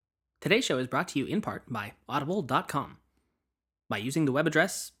Today's show is brought to you in part by Audible.com. By using the web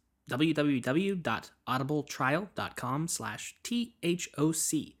address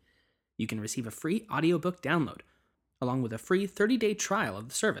www.audibletrial.com/THOC, you can receive a free audiobook download, along with a free 30-day trial of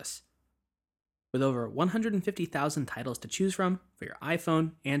the service. With over 150,000 titles to choose from for your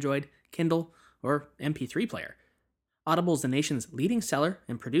iPhone, Android, Kindle, or MP3 player, Audible is the nation's leading seller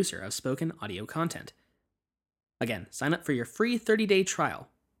and producer of spoken audio content. Again, sign up for your free 30-day trial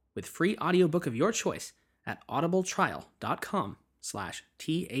with free audiobook of your choice at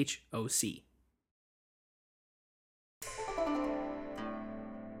audibletrial.com/THOC.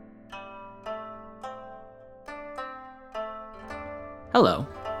 Hello,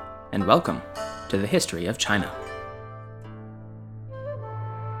 and welcome to the History of China.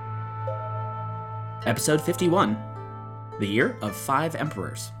 Episode 51, The Year of Five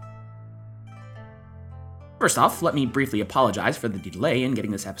Emperors. First off, let me briefly apologize for the delay in getting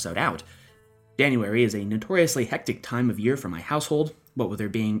this episode out. January is a notoriously hectic time of year for my household, what with there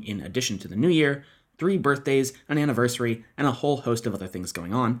being, in addition to the New Year, 3 birthdays, an anniversary, and a whole host of other things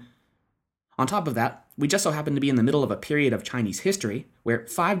going on. On top of that, we just so happen to be in the middle of a period of Chinese history where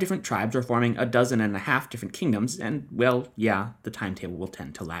 5 different tribes are forming 12.5 different kingdoms, and, well, yeah, the timetable will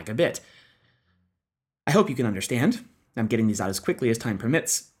tend to lag a bit. I hope you can understand. I'm getting these out as quickly as time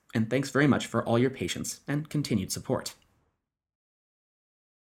permits, and thanks very much for all your patience and continued support.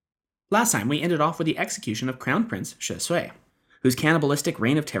 Last time, we ended off with the execution of Crown Prince Shi Hu, whose cannibalistic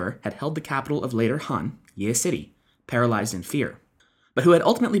reign of terror had held the capital of later Han, Ye City, paralyzed in fear, but who had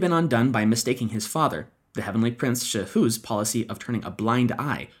ultimately been undone by mistaking his father, the heavenly prince Shi Hu's policy of turning a blind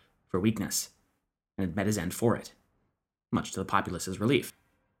eye for weakness, and had met his end for it, much to the populace's relief.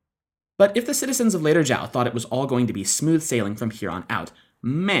 But if the citizens of Later Zhao thought it was all going to be smooth sailing from here on out,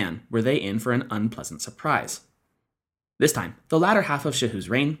 man, were they in for an unpleasant surprise. This time, the latter half of Shi Hu's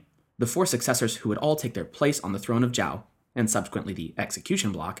reign, the 4 successors who would all take their place on the throne of Zhao, and subsequently the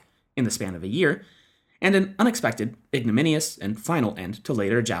execution block, in the span of a year, and an unexpected, ignominious, and final end to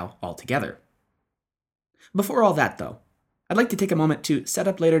Later Zhao altogether. Before all that, though, I'd like to take a moment to set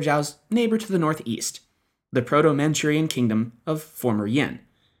up Later Zhao's neighbor to the northeast, the Proto-Manchurian kingdom of former Yin,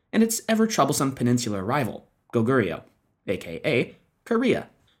 and its ever-troublesome peninsular rival, Goguryeo, aka Korea.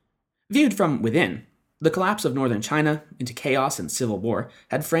 Viewed from within, the collapse of northern China into chaos and civil war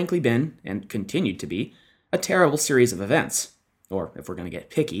had frankly been, and continued to be, a terrible series of events, or, if we're going to get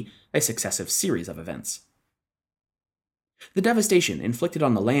picky, a successive series of events. The devastation inflicted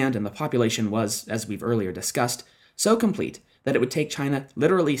on the land and the population was, as we've earlier discussed, so complete that it would take China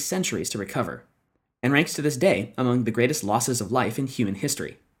literally centuries to recover, and ranks to this day among the greatest losses of life in human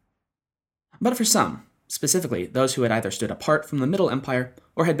history. But for some, specifically those who had either stood apart from the Middle Empire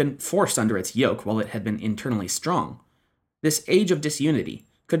or had been forced under its yoke while it had been internally strong, this age of disunity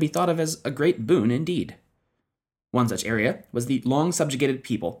could be thought of as a great boon indeed. One such area was the long subjugated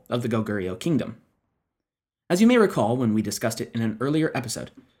people of the Goguryeo kingdom. As you may recall when we discussed it in an earlier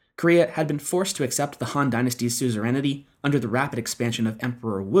episode, Korea had been forced to accept the Han dynasty's suzerainty under the rapid expansion of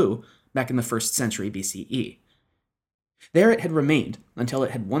Emperor Wu back in the 1st century BCE. There it had remained until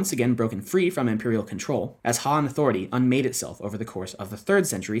it had once again broken free from imperial control as Han authority unmade itself over the course of the 3rd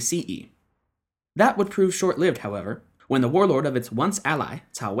century CE. That would prove short-lived, however, when the warlord of its once ally,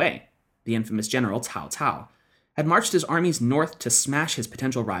 Cao Wei, the infamous general Cao Cao, had marched his armies north to smash his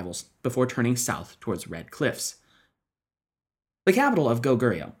potential rivals before turning south towards Red Cliffs. The capital of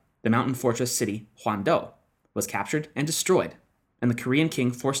Goguryeo, the mountain fortress city Huangdou, was captured and destroyed, and the Korean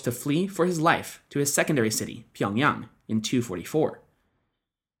king forced to flee for his life to his secondary city, Pyongyang, in 244.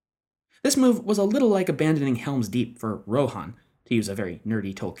 This move was a little like abandoning Helm's Deep for Rohan, to use a very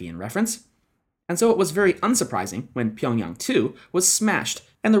nerdy Tolkien reference, and so it was very unsurprising when Pyongyang too was smashed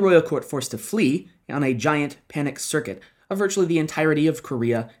and the royal court forced to flee on a giant panic circuit of virtually the entirety of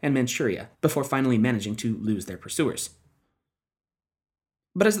Korea and Manchuria before finally managing to lose their pursuers.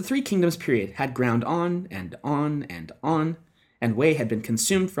 But as the Three Kingdoms period had ground on and on and on, and Wei had been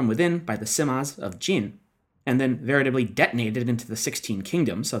consumed from within by the Simas of Jin, and then veritably detonated into the 16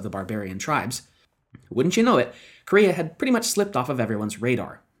 kingdoms of the barbarian tribes, wouldn't you know it, Korea had pretty much slipped off of everyone's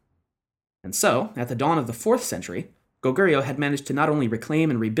radar. And so, at the dawn of the 4th century, Goguryeo had managed to not only reclaim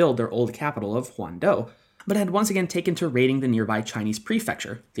and rebuild their old capital of Huangdou, but had once again taken to raiding the nearby Chinese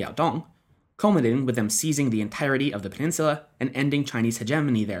prefecture, Liaodong, culminating with them seizing the entirety of the peninsula and ending Chinese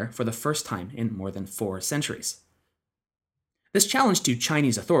hegemony there for the first time in more than 4 centuries. This challenge to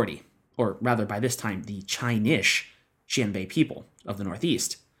Chinese authority, or rather by this time the Chinese Xianbei people of the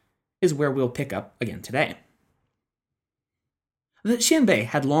northeast, is where we'll pick up again today. The Xianbei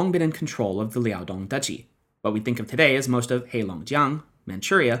had long been in control of the Liaodong duchy, what we think of today as most of Heilongjiang,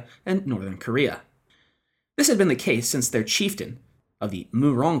 Manchuria, and northern Korea. This had been the case since their chieftain of the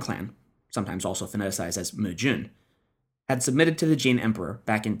Murong clan, sometimes also phoneticized as Mujun, had submitted to the Jin emperor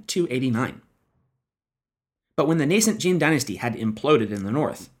back in 289. But when the nascent Jin dynasty had imploded in the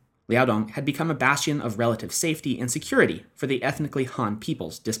north, Liaodong had become a bastion of relative safety and security for the ethnically Han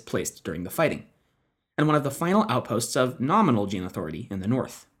peoples displaced during the fighting, and one of the final outposts of nominal Jin authority in the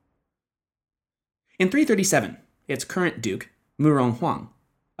north. In 337, its current duke, Murong Huang,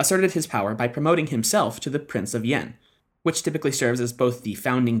 asserted his power by promoting himself to the Prince of Yen, which typically serves as both the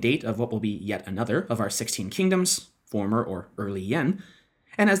founding date of what will be yet another of our 16 kingdoms, former or early Yen,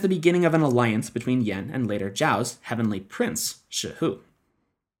 and as the beginning of an alliance between Yen and later Zhao's heavenly prince, Shi Hu.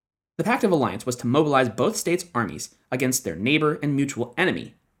 The Pact of Alliance was to mobilize both states' armies against their neighbor and mutual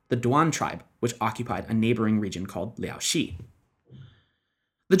enemy, the Duan tribe, which occupied a neighboring region called Liaoxi.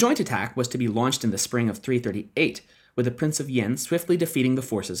 The joint attack was to be launched in the spring of 338, with the Prince of Yen swiftly defeating the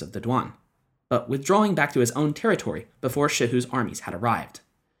forces of the Duan, but withdrawing back to his own territory before Shi Hu's armies had arrived.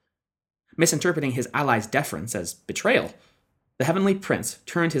 Misinterpreting his allies' deference as betrayal, the heavenly prince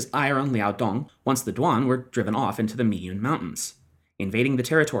turned his ire on Liaodong once the Duan were driven off into the Miyun Mountains, invading the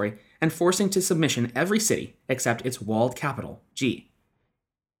territory and forcing to submission every city except its walled capital, Ji.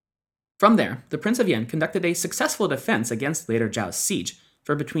 From there, the Prince of Yen conducted a successful defense against later Zhao's siege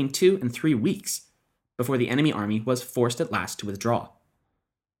for between 2 and 3 weeks, before the enemy army was forced at last to withdraw.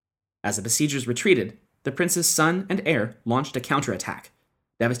 As the besiegers retreated, the prince's son and heir launched a counterattack,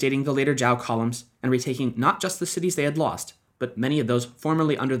 devastating the later Zhao columns and retaking not just the cities they had lost, but many of those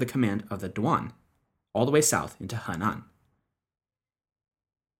formerly under the command of the Duan, all the way south into Henan.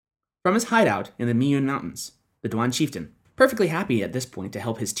 From his hideout in the Miyun Mountains, the Duan chieftain, perfectly happy at this point to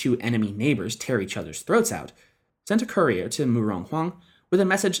help his 2 enemy neighbors tear each other's throats out, sent a courier to Murong Huang with a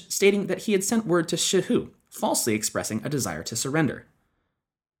message stating that he had sent word to Shi Hu, falsely expressing a desire to surrender.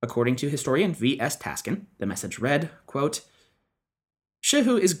 According to historian V.S. Taskin, the message read, quote, "Shi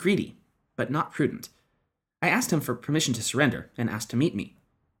Hu is greedy, but not prudent. I asked him for permission to surrender and asked to meet me,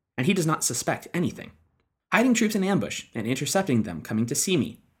 and he does not suspect anything. Hiding troops in ambush and intercepting them coming to see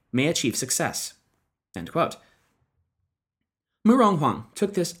me may achieve success." End quote. Murong Huang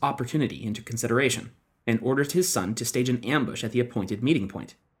took this opportunity into consideration and ordered his son to stage an ambush at the appointed meeting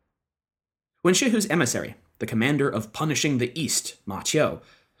point. When Shi Hu's emissary, the commander of punishing the East, Ma Qiu,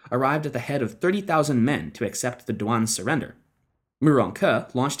 arrived at the head of 30,000 men to accept the Duan's surrender, Murong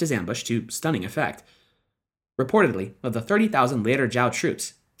Ke launched his ambush to stunning effect. Reportedly, of the 30,000 later Zhao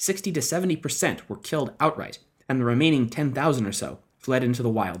troops, 60 to 70% were killed outright, and the remaining 10,000 or so fled into the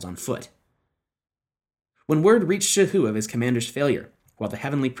wilds on foot. When word reached Shi Hu of his commander's failure, while the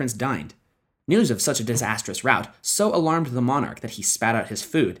heavenly prince dined, news of such a disastrous rout so alarmed the monarch that he spat out his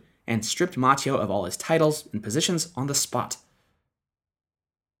food and stripped Ma Qiu of all his titles and positions on the spot.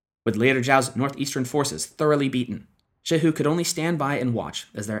 With later Zhao's northeastern forces thoroughly beaten, Shi Hu could only stand by and watch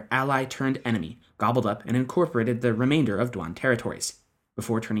as their ally-turned-enemy gobbled up and incorporated the remainder of Duan territories,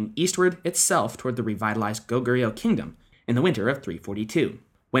 before turning eastward itself toward the revitalized Goguryeo kingdom in the winter of 342,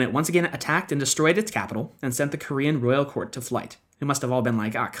 when it once again attacked and destroyed its capital and sent the Korean royal court to flight, who must have all been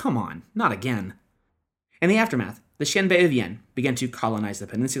like, come on, not again. In the aftermath, the Xianbei of Yen began to colonize the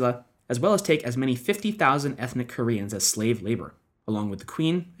peninsula, as well as take as many 50,000 ethnic Koreans as slave labor, along with the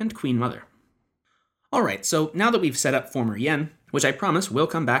queen and queen mother. Alright, so now that we've set up former Yen, which I promise will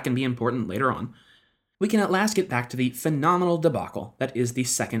come back and be important later on, we can at last get back to the phenomenal debacle that is the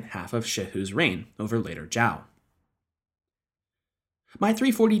second half of Shi Hu's reign over later Zhao. By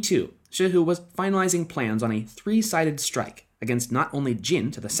 342, Shi Hu was finalizing plans on a 3-sided strike against not only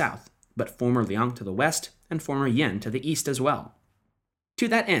Jin to the south, but former Liang to the west and former Yen to the east as well. To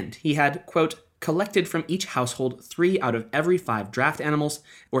that end, he had, quote, collected from each household 3 out of every 5 draft animals,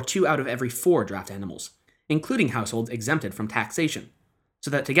 or 2 out of every 4 draft animals, including households exempted from taxation, so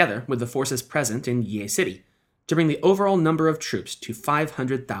that together with the forces present in Ye City, to bring the overall number of troops to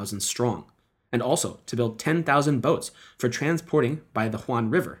 500,000 strong, and also to build 10,000 boats for transporting by the Huan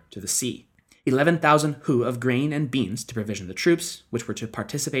River to the sea, 11,000 hu of grain and beans to provision the troops, which were to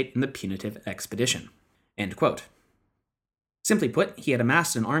participate in the punitive expedition. End quote. Simply put, he had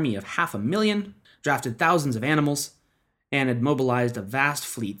amassed an army of 500,000, drafted thousands of animals, and had mobilized a vast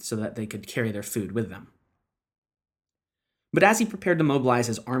fleet so that they could carry their food with them. But as he prepared to mobilize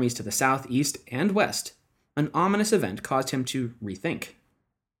his armies to the south, east, and west, an ominous event caused him to rethink.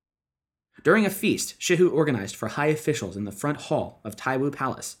 During a feast Shi Hu organized for high officials in the front hall of Taiwu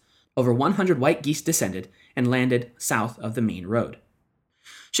Palace, over 100 white geese descended and landed south of the main road.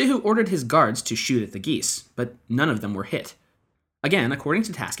 Shi Hu ordered his guards to shoot at the geese, but none of them were hit. Again, according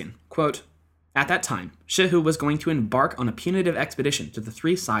to Taskin, quote, At that time, Shi Hu was going to embark on a punitive expedition to the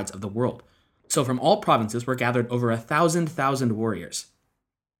three sides of the world. So from all provinces were gathered over 1,000 warriors.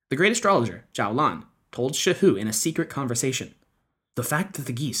 The great astrologer, Zhao Lan, told Shi Hu in a secret conversation, "The fact that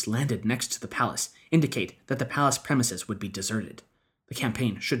the geese landed next to the palace indicate that the palace premises would be deserted. The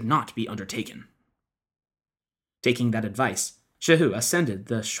campaign should not be undertaken." Taking that advice, Shi Hu ascended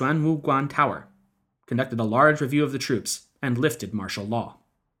the Xuanwu Tower, conducted a large review of the troops, and lifted martial law.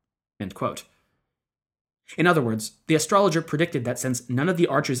 End quote. In other words, the astrologer predicted that since none of the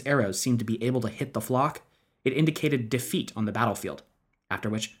archer's arrows seemed to be able to hit the flock, it indicated defeat on the battlefield, after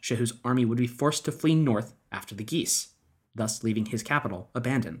which Shi Hu's army would be forced to flee north after the geese, thus leaving his capital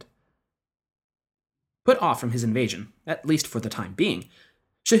abandoned. Put off from his invasion, at least for the time being,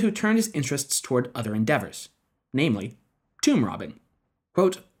 Shi Hu turned his interests toward other endeavors, namely, tomb robbing.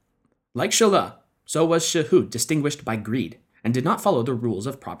 Quote, "Like Shi Le, so was Shi Hu distinguished by greed, and did not follow the rules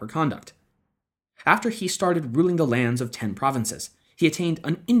of proper conduct. After he started ruling the lands of 10 provinces, he attained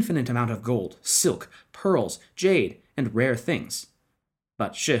an infinite amount of gold, silk, pearls, jade, and rare things.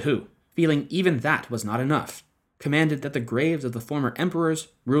 But Shi Hu, feeling even that was not enough, commanded that the graves of the former emperors,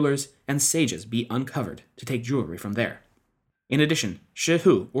 rulers, and sages be uncovered to take jewelry from there. In addition, Shi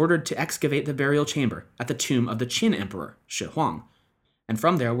Hu ordered to excavate the burial chamber at the tomb of the Qin emperor, Shi Huang, and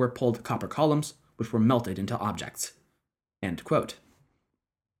from there were pulled copper columns, which were melted into objects." End quote.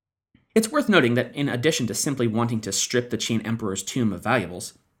 It's worth noting that in addition to simply wanting to strip the Qin emperor's tomb of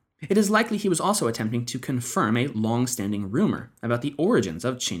valuables, it is likely he was also attempting to confirm a long-standing rumor about the origins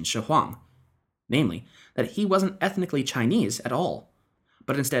of Qin Shi Huang, namely, that he wasn't ethnically Chinese at all,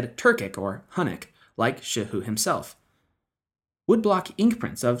 but instead Turkic or Hunnic, like Shi Hu himself. Woodblock ink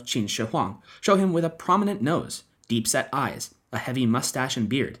prints of Qin Shi Huang show him with a prominent nose, deep-set eyes, a heavy mustache and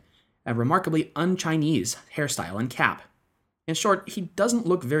beard, a remarkably un-Chinese hairstyle and cap. In short, he doesn't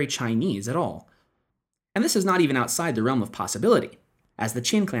look very Chinese at all. And this is not even outside the realm of possibility, as the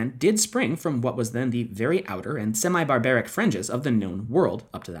Qin clan did spring from what was then the very outer and semi-barbaric fringes of the known world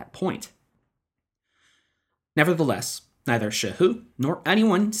up to that point. Nevertheless, neither Shi Hu nor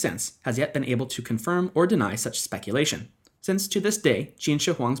anyone since has yet been able to confirm or deny such speculation, since to this day Qin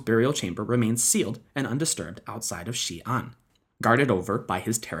Shi Huang's burial chamber remains sealed and undisturbed outside of Xi'an, guarded over by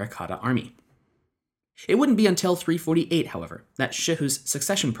his terracotta army. It wouldn't be until 348, however, that Shi Hu's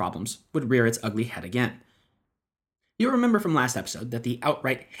succession problems would rear its ugly head again. You'll remember from last episode that the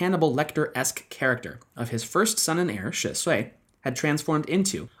outright Hannibal Lecter-esque character of his first son and heir, Shi Sui, had transformed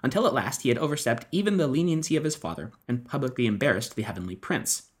into, until at last he had overstepped even the leniency of his father and publicly embarrassed the heavenly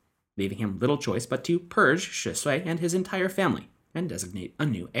prince, leaving him little choice but to purge Shi Sui and his entire family and designate a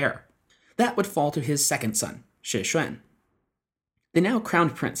new heir. That would fall to his second son, Shi Xuan. The now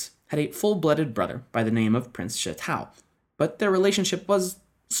crowned prince had a full-blooded brother by the name of Prince Shi Tao, but their relationship was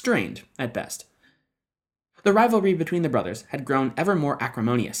strained at best. The rivalry between the brothers had grown ever more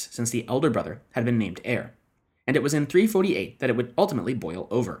acrimonious since the elder brother had been named heir, and it was in 348 that it would ultimately boil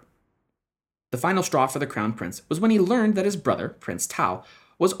over. The final straw for the crown prince was when he learned that his brother, Prince Tao,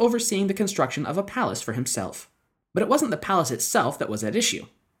 was overseeing the construction of a palace for himself. But it wasn't the palace itself that was at issue.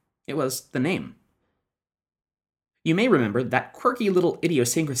 It was the name. You may remember that quirky little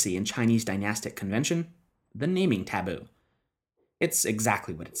idiosyncrasy in Chinese dynastic convention, the naming taboo. It's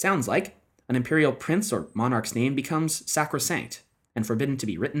exactly what it sounds like. An imperial prince or monarch's name becomes sacrosanct and forbidden to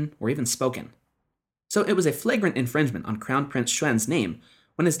be written or even spoken. So it was a flagrant infringement on Crown Prince Xuan's name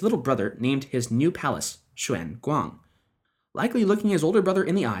when his little brother named his new palace Xuan Guang, likely looking his older brother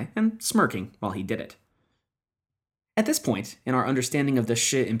in the eye and smirking while he did it. At this point, in our understanding of the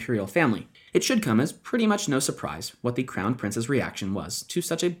Shi imperial family, it should come as pretty much no surprise what the crown prince's reaction was to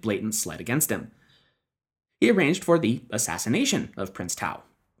such a blatant slight against him. He arranged for the assassination of Prince Tao,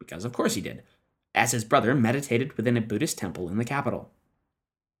 because of course he did, as his brother meditated within a Buddhist temple in the capital.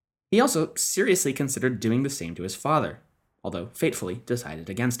 He also seriously considered doing the same to his father, although fatefully decided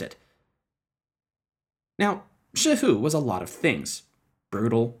against it. Now, Shi Hu was a lot of things: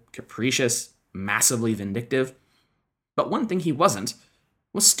 brutal, capricious, massively vindictive. But one thing he wasn't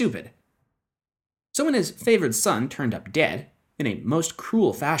was stupid. So when his favored son turned up dead, in a most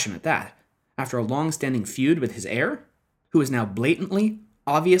cruel fashion at that, after a long-standing feud with his heir, who was now blatantly,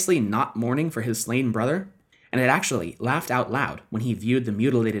 obviously not mourning for his slain brother, and had actually laughed out loud when he viewed the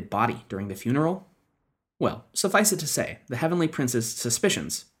mutilated body during the funeral, well, suffice it to say, the heavenly prince's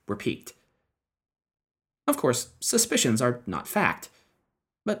suspicions were piqued. Of course, suspicions are not fact,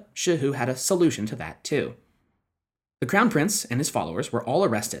 but Shi Hu had a solution to that too. The crown prince and his followers were all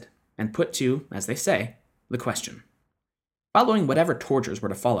arrested and put to, as they say, the question. Following whatever tortures were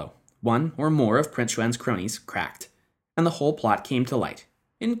to follow, one or more of Prince Xuan's cronies cracked, and the whole plot came to light,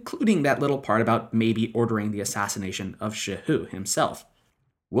 including that little part about maybe ordering the assassination of Shi Hu himself.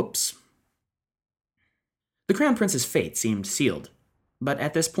 Whoops. The Crown Prince's fate seemed sealed, but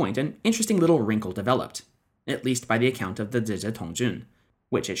at this point an interesting little wrinkle developed, at least by the account of the Zizhi Tongjun,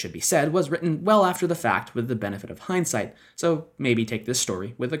 which, it should be said, was written well after the fact with the benefit of hindsight, so maybe take this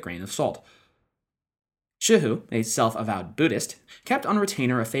story with a grain of salt. Shi Hu, a self-avowed Buddhist, kept on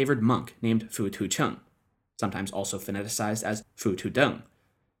retainer a favored monk named Fu Tucheng, sometimes also phoneticized as Fu Tudeng.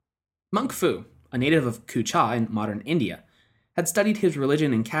 Monk Fu, a native of Kucha in modern India, had studied his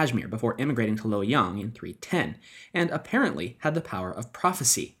religion in Kashmir before immigrating to Luoyang in 310, and apparently had the power of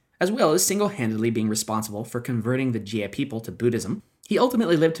prophecy, as well as single-handedly being responsible for converting the Jie people to Buddhism. He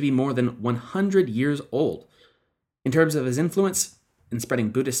ultimately lived to be more than 100 years old. In terms of his influence in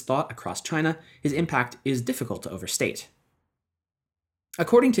spreading Buddhist thought across China, his impact is difficult to overstate.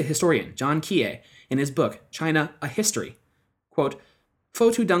 According to historian John Kie in his book China, A History, quote, Fo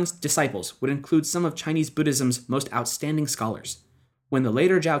Tudeng's disciples would include some of Chinese Buddhism's most outstanding scholars. When the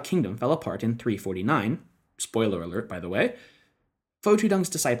later Zhao kingdom fell apart in 349, spoiler alert by the way, Fo Tudeng's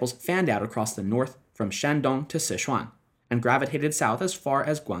disciples fanned out across the north from Shandong to Sichuan, and gravitated south as far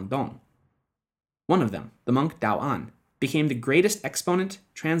as Guangdong. One of them, the monk Dao An, became the greatest exponent,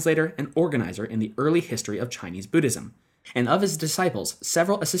 translator, and organizer in the early history of Chinese Buddhism, and of his disciples,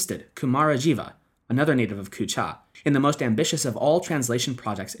 several assisted Kumarajiva, another native of Kucha, in the most ambitious of all translation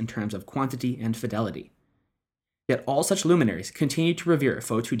projects in terms of quantity and fidelity. Yet all such luminaries continued to revere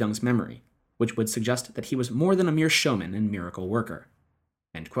Fo Tudeng's memory, which would suggest that he was more than a mere showman and miracle worker.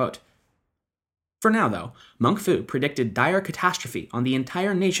 End quote. For now, though, Monk Fu predicted dire catastrophe on the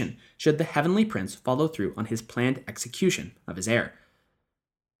entire nation should the Heavenly Prince follow through on his planned execution of his heir.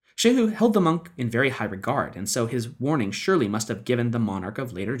 Shi Hu held the monk in very high regard, and so his warning surely must have given the monarch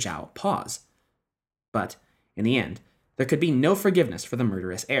of later Zhao pause. But, in the end, there could be no forgiveness for the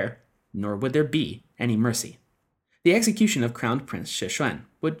murderous heir, nor would there be any mercy. The execution of Crown Prince Shi Xuan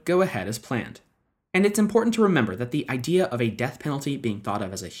would go ahead as planned. And it's important to remember that the idea of a death penalty being thought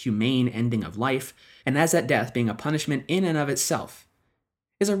of as a humane ending of life, and as that death being a punishment in and of itself,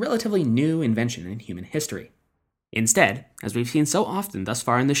 is a relatively new invention in human history. Instead, as we've seen so often thus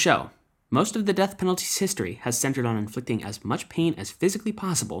far in the show, most of the death penalty's history has centered on inflicting as much pain as physically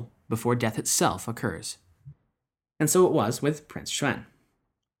possible before death itself occurs. And so it was with Prince Xuan.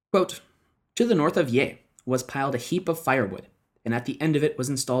 Quote, to the north of Ye was piled a heap of firewood, and at the end of it was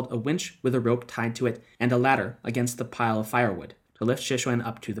installed a winch with a rope tied to it and a ladder against the pile of firewood to lift Shi Xuan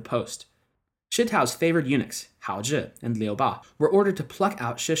up to the post. Shi Tao's favored eunuchs, Hao Zhi and Liu Ba, were ordered to pluck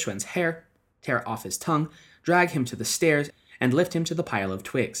out Shi Xuan's hair, tear off his tongue, drag him to the stairs, and lift him to the pile of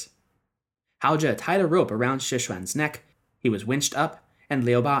twigs. Hao Zhi tied a rope around Shi Xuan's neck, he was winched up, and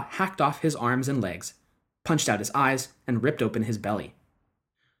Liu Ba hacked off his arms and legs, punched out his eyes, and ripped open his belly.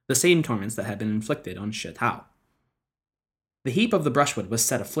 The same torments that had been inflicted on Shi Tao. The heap of the brushwood was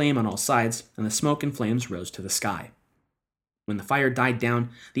set aflame on all sides, and the smoke and flames rose to the sky. When the fire died down,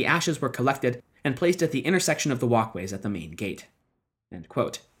 the ashes were collected and placed at the intersection of the walkways at the main gate. End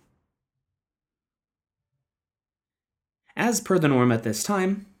quote. As per the norm at this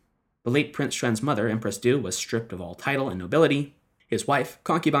time, the late Prince Xuan's mother, Empress Du, was stripped of all title and nobility, his wife,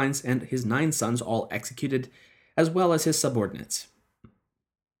 concubines, and his 9 sons all executed, as well as his subordinates.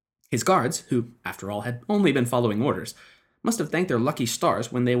 His guards, who, after all, had only been following orders, must have thanked their lucky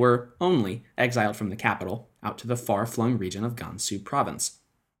stars when they were only exiled from the capital out to the far-flung region of Gansu province.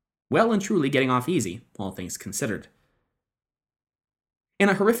 Well and truly getting off easy, all things considered. In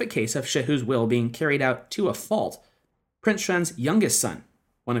a horrific case of Shi Hu's will being carried out to a fault, Prince Xuan's youngest son,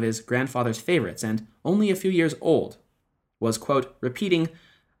 one of his grandfather's favorites and only a few years old, was, quote, repeating,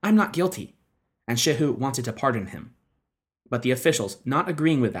 I'm not guilty, and Shi Hu wanted to pardon him. But the officials, not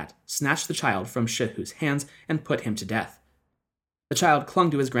agreeing with that, snatched the child from Shi Hu's hands and put him to death. The child clung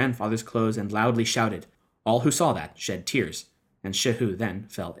to his grandfather's clothes and loudly shouted. All who saw that shed tears, and Shi Hu then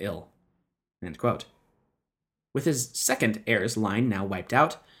fell ill. End quote. With his second heir's line now wiped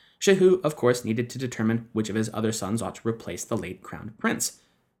out, Shi Hu, of course, needed to determine which of his other sons ought to replace the late crowned prince.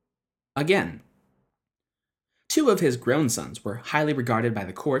 Again. 2 of his grown sons were highly regarded by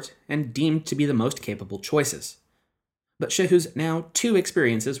the court and deemed to be the most capable choices. But Shi Hu's now 2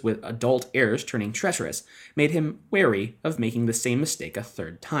 experiences with adult heirs turning treacherous made him wary of making the same mistake a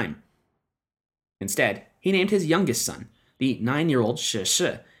 3rd time. Instead, he named his youngest son, the 9-year-old Shi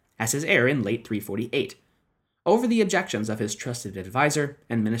Shi, as his heir in late 348, over the objections of his trusted advisor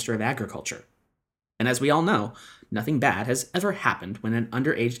and Minister of Agriculture. And as we all know, nothing bad has ever happened when an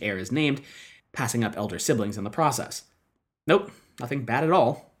underage heir is named, passing up elder siblings in the process. Nope, nothing bad at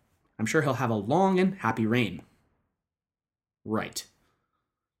all. I'm sure he'll have a long and happy reign. Right.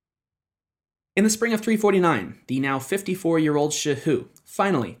 In the spring of 349, the now 54-year-old Shi Hu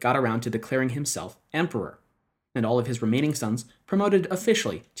finally got around to declaring himself emperor, and all of his remaining sons promoted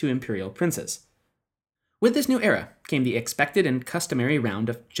officially to imperial princes. With this new era came the expected and customary round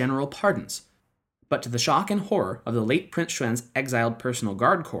of general pardons, but to the shock and horror of the late Prince Xuan's exiled personal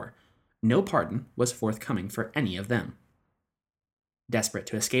guard corps, no pardon was forthcoming for any of them. Desperate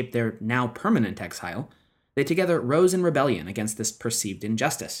to escape their now permanent exile, they together rose in rebellion against this perceived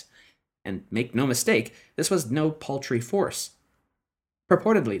injustice. And make no mistake, this was no paltry force.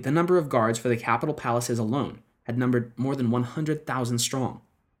 Purportedly, the number of guards for the capital palaces alone had numbered more than 100,000 strong,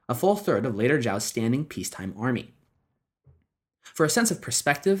 a full third of Later Zhao's standing peacetime army. For a sense of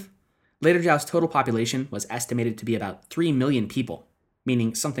perspective, Later Zhao's total population was estimated to be about 3 million people,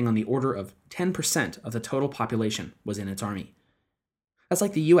 meaning something on the order of 10% of the total population was in its army. That's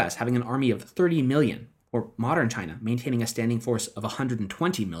like the US having an army of 30 million, or modern China maintaining a standing force of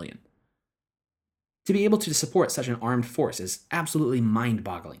 120 million. To be able to support such an armed force is absolutely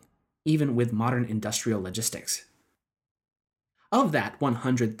mind-boggling, even with modern industrial logistics. Of that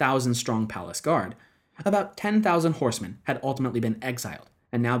 100,000-strong palace guard, about 10,000 horsemen had ultimately been exiled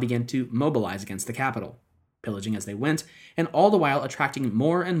and now began to mobilize against the capital, pillaging as they went, and all the while attracting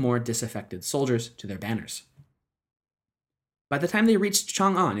more and more disaffected soldiers to their banners. By the time they reached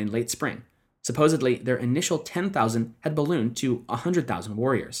Chang'an in late spring, supposedly their initial 10,000 had ballooned to 100,000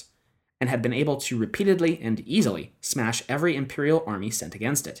 warriors, and had been able to repeatedly and easily smash every imperial army sent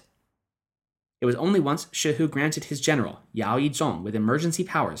against it. It was only once Shi Hu granted his general, Yao Yizhong, with emergency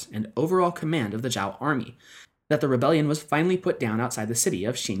powers and overall command of the Zhao army, that the rebellion was finally put down outside the city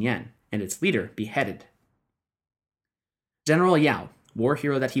of Xinyan, and its leader beheaded. General Yao, war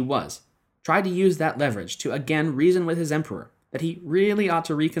hero that he was, tried to use that leverage to again reason with his emperor that he really ought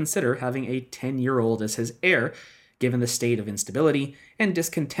to reconsider having a 10-year-old as his heir, given the state of instability and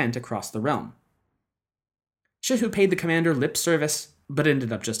discontent across the realm. Shi Hu paid the commander lip service, but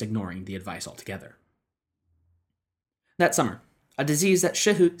ended up just ignoring the advice altogether. That summer, a disease that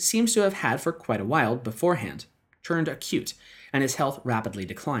Shi Hu seems to have had for quite a while beforehand turned acute, and his health rapidly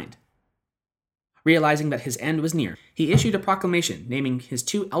declined. Realizing that his end was near, he issued a proclamation naming his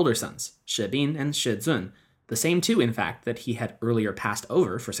 2 elder sons, Shi Bin and Shi Zun, the same 2, in fact, that he had earlier passed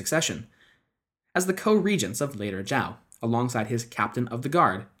over for succession, as the co-regents of Later Zhao, alongside his captain of the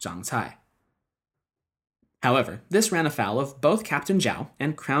guard, Zhang Cai. However, this ran afoul of both Captain Zhao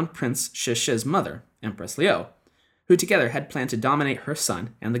and Crown Prince Shi Shi's mother, Empress Liu, who together had planned to dominate her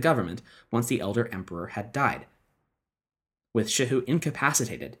son and the government once the elder emperor had died. With Shi Hu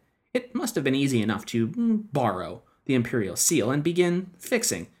incapacitated, it must have been easy enough to borrow the imperial seal and begin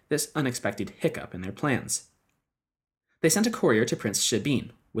fixing this unexpected hiccup in their plans. They sent a courier to Prince Shi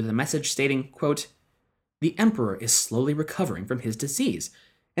Bin with a message stating, quote, "The emperor is slowly recovering from his disease,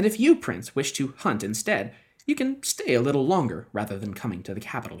 and if you, prince, wish to hunt instead, you can stay a little longer rather than coming to the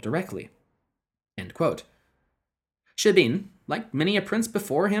capital directly." End quote. Shi Bin, like many a prince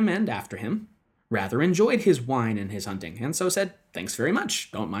before him and after him, rather enjoyed his wine and his hunting, and so said, "Thanks very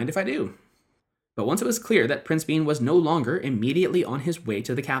much, don't mind if I do." But once it was clear that Prince Bin was no longer immediately on his way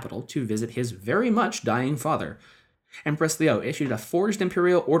to the capital to visit his very much dying father, Empress Liu issued a forged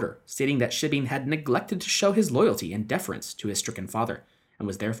imperial order stating that Shi Bin had neglected to show his loyalty and deference to his stricken father, and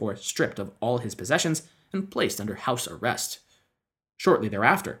was therefore stripped of all his possessions and placed under house arrest. Shortly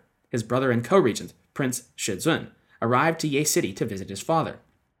thereafter, his brother and co-regent, Prince Shi Zun, arrived to Ye City to visit his father.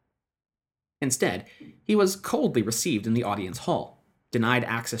 Instead, he was coldly received in the audience hall, denied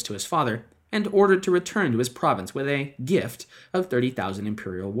access to his father, and ordered to return to his province with a gift of 30,000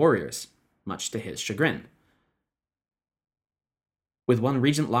 imperial warriors, much to his chagrin. With one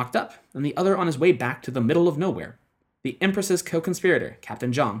regent locked up and the other on his way back to the middle of nowhere, the Empress's co-conspirator,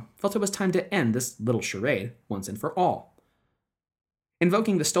 Captain Zhang, felt it was time to end this little charade once and for all.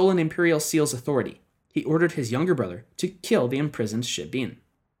 Invoking the stolen imperial seal's authority, he ordered his younger brother to kill the imprisoned Shi Bin.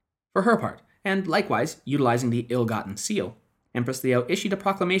 For her part, and likewise utilizing the ill-gotten seal, Empress Liu issued a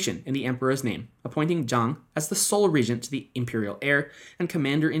proclamation in the emperor's name, appointing Zhang as the sole regent to the imperial heir and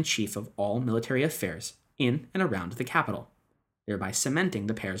commander-in-chief of all military affairs in and around the capital, thereby cementing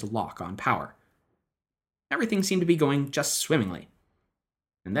the pair's lock on power. Everything seemed to be going just swimmingly.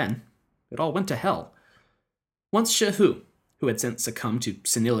 And then, it all went to hell. Once Shi Hu, who had since succumbed to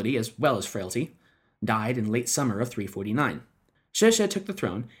senility as well as frailty, died in late summer of 349, Shi Shi took the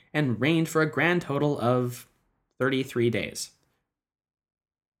throne and reigned for a grand total of 33 days.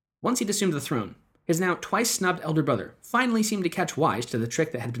 Once he'd assumed the throne, his now twice-snubbed elder brother finally seemed to catch wise to the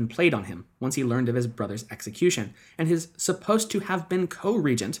trick that had been played on him once he learned of his brother's execution and his supposed-to-have-been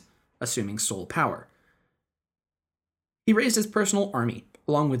co-regent assuming sole power. He raised his personal army,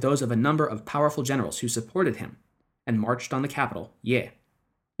 along with those of a number of powerful generals who supported him, and marched on the capital, Ye,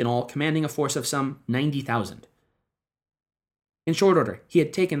 in all commanding a force of some 90,000. In short order, he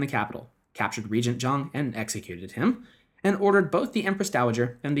had taken the capital, captured Regent Zhang and executed him, and ordered both the Empress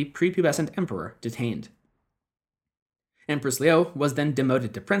Dowager and the prepubescent emperor detained. Empress Liu was then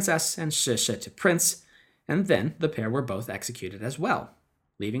demoted to princess and Shi Shi to prince, and then the pair were both executed as well,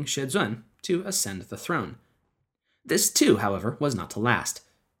 leaving Shi Zun to ascend the throne. This too, however, was not to last.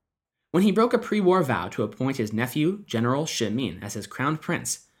 When he broke a pre-war vow to appoint his nephew, General Shi Min, as his crowned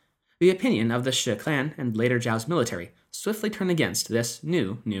prince, the opinion of the Shi clan and later Zhao's military swiftly turned against this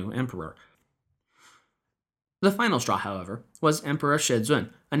new emperor. The final straw, however, was Emperor Shi Zun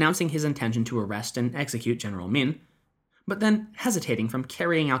announcing his intention to arrest and execute General Min, but then hesitating from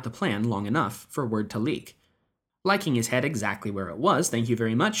carrying out the plan long enough for word to leak. Liking his head exactly where it was, thank you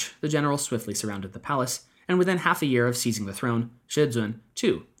very much, the general swiftly surrounded the palace, and within half a year of seizing the throne, Shi Zun,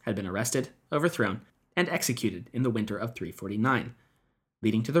 too, had been arrested, overthrown, and executed in the winter of 349,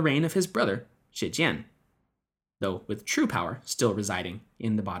 leading to the reign of his brother, Shi Jian, though with true power still residing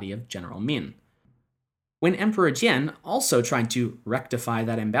in the body of General Min. When Emperor Jian also tried to rectify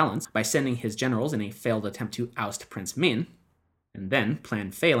that imbalance by sending his generals in a failed attempt to oust Prince Min, and then,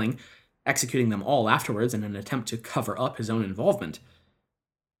 plan failing, executing them all afterwards in an attempt to cover up his own involvement,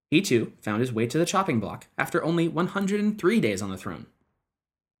 he too found his way to the chopping block after only 103 days on the throne.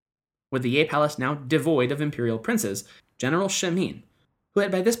 With the Ye Palace now devoid of imperial princes, General Shi Min, who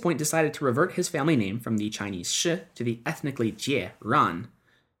had by this point decided to revert his family name from the Chinese Shi to the ethnically Jie Ran,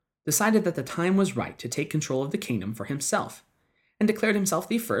 decided that the time was right to take control of the kingdom for himself, and declared himself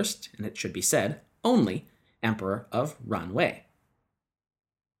the first, and it should be said, only, emperor of Ranwei.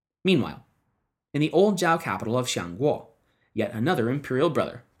 Meanwhile, in the old Zhao capital of Xiangguo, yet another imperial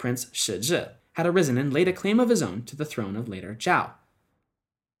brother, Prince Shi had arisen and laid a claim of his own to the throne of later Zhao.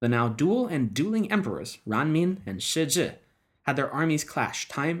 The now dual and dueling emperors, Ranmin and Shi had their armies clash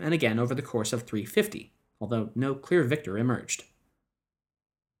time and again over the course of 350, although no clear victor emerged.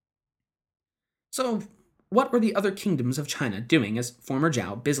 So, what were the other kingdoms of China doing as former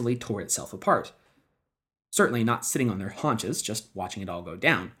Zhao busily tore itself apart? Certainly not sitting on their haunches, just watching it all go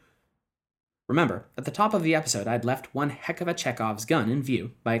down. Remember, at the top of the episode, I'd left one heck of a Chekhov's gun in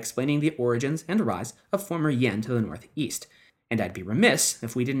view by explaining the origins and rise of former Yan to the northeast, and I'd be remiss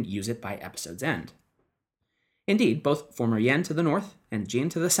if we didn't use it by episode's end. Indeed, both former Yan to the north and Jin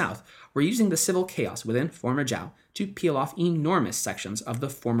to the south were using the civil chaos within former Zhao to peel off enormous sections of the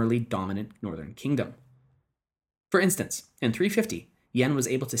formerly dominant northern kingdom. For instance, in 350, Yan was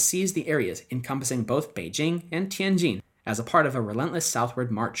able to seize the areas encompassing both Beijing and Tianjin as a part of a relentless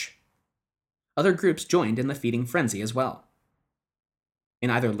southward march. Other groups joined in the feeding frenzy as well. In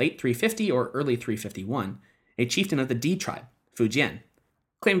either late 350 or early 351, a chieftain of the Di tribe, Fu Jian,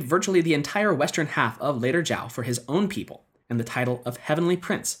 claimed virtually the entire western half of later Zhao for his own people and the title of Heavenly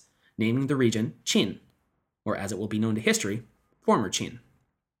Prince, naming the region Qin, or as it will be known to history, former Qin.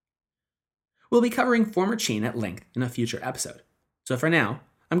 We'll be covering former Qin at length in a future episode, so for now,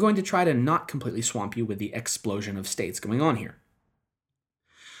 I'm going to try to not completely swamp you with the explosion of states going on here.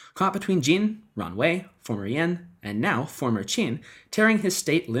 Caught between Jin, Ranwei, former Yan, and now former Qin, tearing his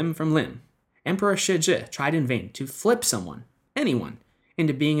state limb from limb, Emperor Shi tried in vain to flip someone, anyone,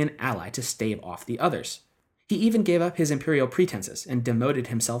 into being an ally to stave off the others. He even gave up his imperial pretenses and demoted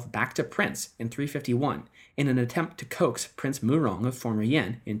himself back to prince in 351 in an attempt to coax Prince Murong of former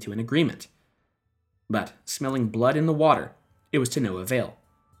Yan into an agreement. But, smelling blood in the water, it was to no avail.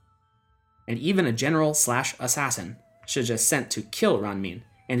 And even a general/assassin Shi sent to kill Ranmin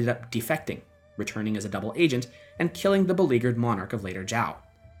ended up defecting, returning as a double agent, and killing the beleaguered monarch of later Zhao,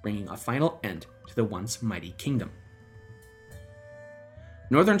 bringing a final end to the once mighty kingdom.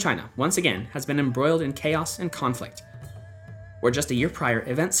 Northern China, once again, has been embroiled in chaos and conflict. Where just a year prior,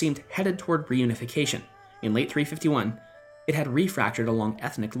 events seemed headed toward reunification, in late 351, it had refractured along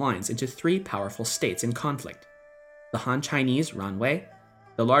ethnic lines into three powerful states in conflict: the Han Chinese Ranwei,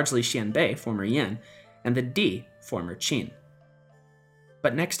 the largely Xianbei former Yan, and the Di former Qin.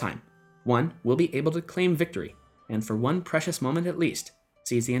 But next time, one will be able to claim victory, and for one precious moment at least,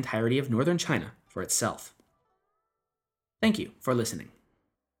 seize the entirety of northern China for itself. Thank you for listening.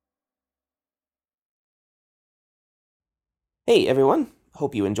 Hey everyone,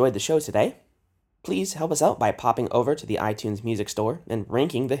 hope you enjoyed the show today. Please help us out by popping over to the iTunes Music Store and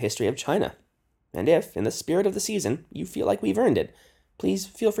ranking the history of China. And if, in the spirit of the season, you feel like we've earned it, please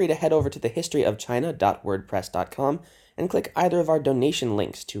feel free to head over to thehistoryofchina.wordpress.com and click either of our donation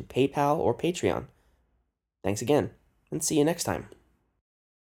links to PayPal or Patreon. Thanks again, and see you next time.